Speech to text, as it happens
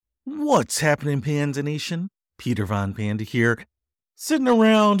What's happening, Panda Nation? Peter Von Panda here, sitting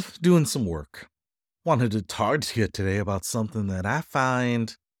around doing some work. Wanted to talk to you today about something that I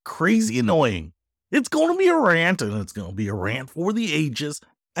find crazy annoying. It's going to be a rant, and it's going to be a rant for the ages.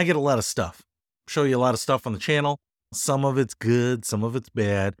 I get a lot of stuff. Show you a lot of stuff on the channel. Some of it's good, some of it's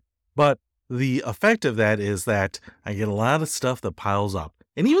bad. But the effect of that is that I get a lot of stuff that piles up.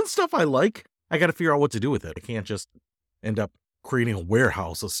 And even stuff I like, I got to figure out what to do with it. I can't just end up creating a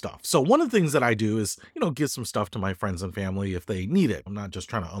warehouse of stuff. So one of the things that I do is, give some stuff to my friends and family if they need it. I'm not just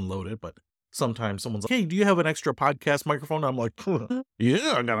trying to unload it, but sometimes someone's like, hey, do you have an extra podcast microphone? I'm like,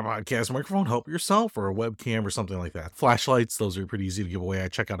 yeah, I got a podcast microphone. Help yourself, or a webcam or something like that. Flashlights, those are pretty easy to give away. I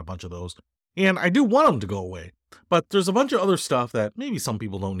check out a bunch of those. And I do want them to go away. But there's a bunch of other stuff that maybe some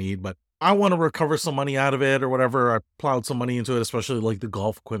people don't need, but I want to recover some money out of it or whatever. I plowed some money into it, especially like the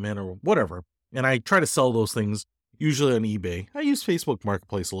golf equipment or whatever. And I try to sell those things usually on eBay. I use Facebook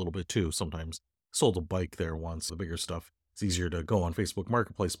Marketplace a little bit too sometimes. Sold a bike there once, the bigger stuff. It's easier to go on Facebook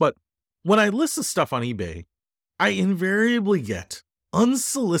Marketplace. But when I list the stuff on eBay, I invariably get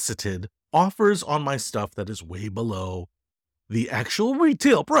unsolicited offers on my stuff that is way below the actual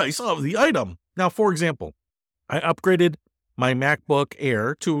retail price of the item. Now, for example, I upgraded my MacBook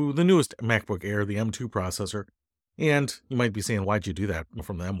Air to the newest MacBook Air, the M2 processor. And you might be saying, why'd you do that?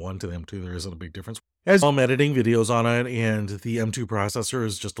 From the M1 to the M2, there isn't a big difference. As I'm editing videos on it, and the M2 processor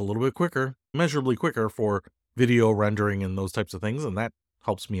is just a little bit quicker, measurably quicker for video rendering and those types of things, and that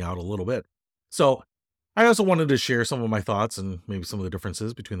helps me out a little bit. So I also wanted to share some of my thoughts and maybe some of the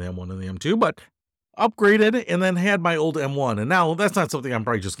differences between the M1 and the M2, but upgraded and then had my old M1. And now that's not something I'm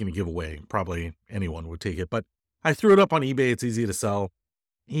probably just going to give away. Probably anyone would take it, but I threw it up on eBay. It's easy to sell.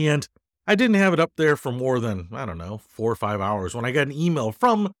 And I didn't have it up there for more than, 4 or 5 hours when I got an email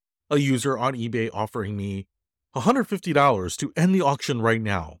from a user on eBay offering me $150 to end the auction right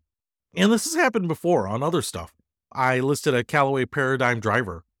now. And this has happened before on other stuff. I listed a Callaway Paradigm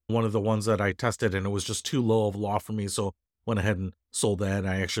driver, one of the ones that I tested, and it was just too low of a law for me. So went ahead and sold that. And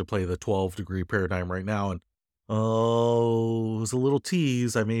I actually play the 12-degree Paradigm right now. And it was a little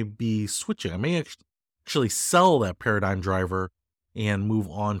tease. I may be switching. I may actually sell that Paradigm driver and move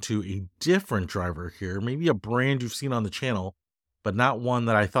on to a different driver here, maybe a brand you've seen on the channel, but not one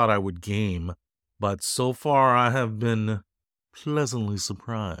that I thought I would game. But so far, I have been pleasantly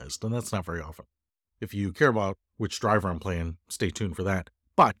surprised, and that's not very often. If you care about which driver I'm playing, stay tuned for that.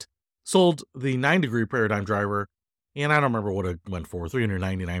 But sold the 9-degree Paradigm driver, and I don't remember what it went for,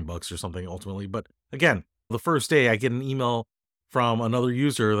 $399 or something ultimately. But again, the first day I get an email from another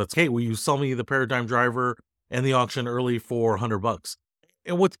user that's, hey, will you sell me the Paradigm driver and the auction early for $100?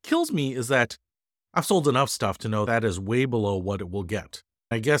 And what kills me is that I've sold enough stuff to know that is way below what it will get.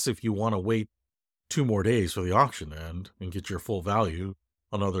 I guess if you want to wait 2 more days for the auction to end and get your full value,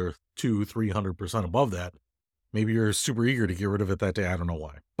 another 200-300% above that, maybe you're super eager to get rid of it that day. I don't know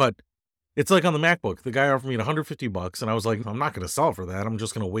why. But it's like on the MacBook, the guy offered me $150 and I was like, I'm not going to sell for that. I'm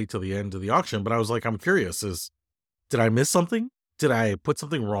just going to wait till the end of the auction. But I was like, I'm curious, did I miss something? Did I put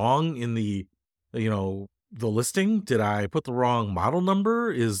something wrong in the listing? Did I put the wrong model number?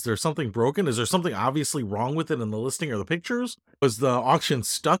 Is there something broken? Is there something obviously wrong with it in the listing or the pictures? Was the auction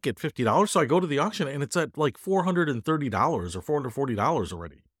stuck at $50? So I go to the auction and it's at like $430 or $440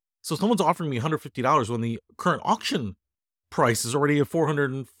 already. So someone's offering me $150 when the current auction price is already at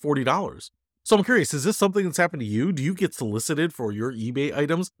 $440. So I'm curious, is this something that's happened to you? Do you get solicited for your eBay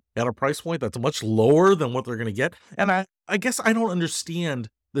items at a price point that's much lower than what they're going to get? And I guess I don't understand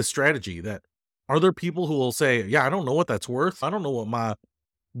this strategy. That are there people who will say, yeah, I don't know what that's worth. I don't know what my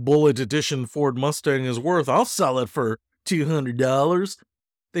Bullet Edition Ford Mustang is worth. I'll sell it for $200.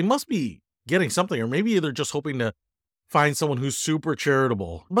 They must be getting something, or maybe they're just hoping to find someone who's super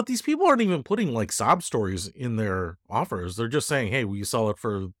charitable. But these people aren't even putting like sob stories in their offers. They're just saying, hey, will you sell it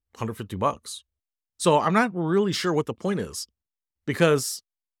for $150? So I'm not really sure what the point is, because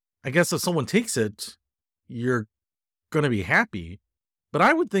I guess if someone takes it, you're going to be happy. But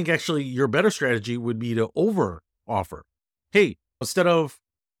I would think actually your better strategy would be to over offer. Hey, instead of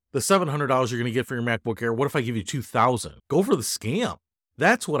the $700 you're going to get for your MacBook Air, what if I give you $2,000? Go for the scam.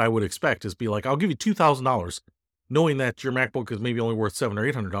 That's what I would expect, is be like, I'll give you $2,000, knowing that your MacBook is maybe only worth $700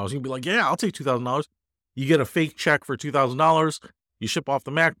 or $800. You'd be like, yeah, I'll take $2,000. You get a fake check for $2,000. You ship off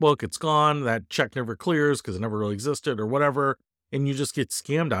the MacBook, it's gone. That check never clears because it never really existed or whatever. And you just get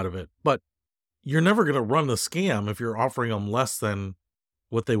scammed out of it. But you're never going to run the scam if you're offering them less than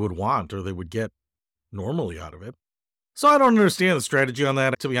what they would want or they would get normally out of it. So I don't understand the strategy on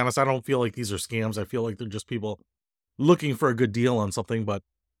that. To be honest, I don't feel like these are scams. I feel like they're just people looking for a good deal on something, but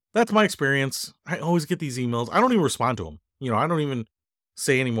that's my experience. I always get these emails. I don't even respond to them. I don't even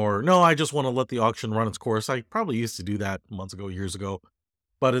say anymore, no, I just want to let the auction run its course. I probably used to do that months ago, years ago.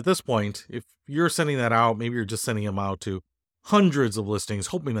 But at this point, if you're sending that out, maybe you're just sending them out to hundreds of listings,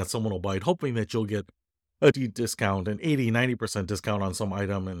 hoping that someone will bite, hoping that you'll get a deep discount, an 80-90% discount on some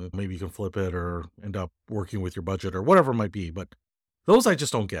item, and maybe you can flip it or end up working with your budget or whatever it might be. But those I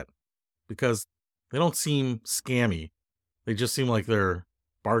just don't get because they don't seem scammy. They just seem like they're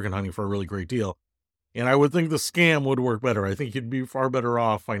bargain hunting for a really great deal. And I would think the scam would work better. I think you'd be far better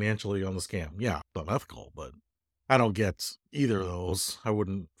off financially on the scam. Yeah, it's unethical, but I don't get either of those. I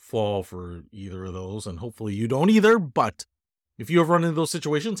wouldn't fall for either of those, and hopefully you don't either. But if you have run into those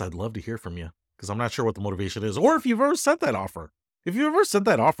situations, I'd love to hear from you because I'm not sure what the motivation is, or if you've ever sent that offer. If you ever sent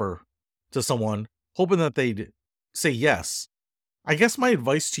that offer to someone hoping that they'd say yes, I guess my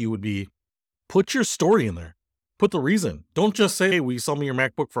advice to you would be put your story in there. Put the reason. Don't just say, hey, will you sell me your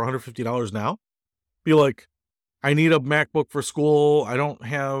MacBook for $150 now? Be like, I need a MacBook for school. I don't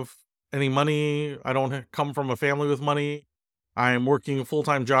have any money. I don't come from a family with money. I'm working a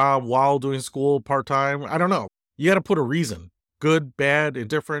full-time job while doing school part-time. I don't know. You got to put a reason. Good, bad,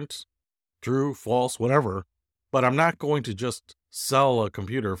 indifferent, true, false, whatever. But I'm not going to just sell a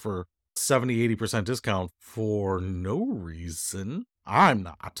computer for 70-80% discount for no reason. I'm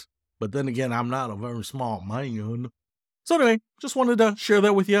not. But then again, I'm not a very smart man. So anyway, just wanted to share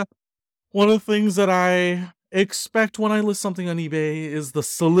that with you. One of the things that I expect when I list something on eBay is the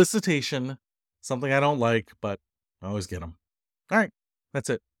solicitation. Something I don't like, but I always get them. All right, that's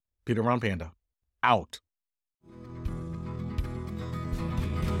it. Peter Von Panda, out.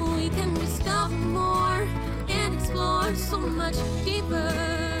 We can discover more and explore so much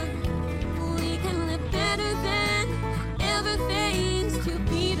deeper.